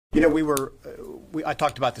You know, I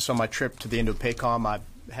talked about this on my trip to the Indo-PACOM. I've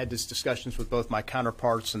had these discussions with both my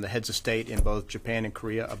counterparts and the heads of state in both Japan and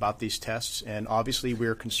Korea about these tests. And obviously, we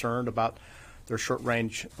are concerned about their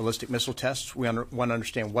short-range ballistic missile tests. We want to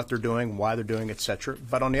understand what they're doing, why they're doing, et cetera.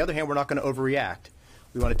 But on the other hand, we're not going to overreact.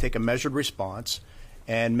 We want to take a measured response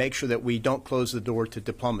and make sure that we don't close the door to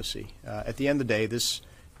diplomacy. At the end of the day,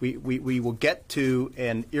 we will get to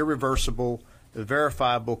an irreversible,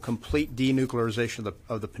 verifiable, complete denuclearization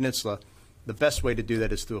of the peninsula. The best way to do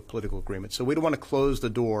that is through a political agreement. So we don't want to close the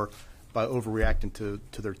door by overreacting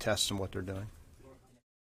to their tests and what they're doing.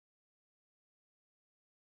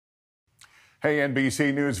 Hey,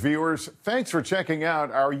 NBC News viewers, thanks for checking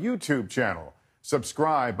out our YouTube channel.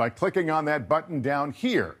 Subscribe by clicking on that button down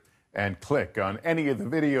here and click on any of the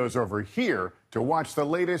videos over here to watch the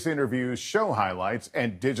latest interviews, show highlights,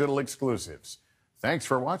 and digital exclusives. Thanks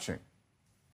for watching.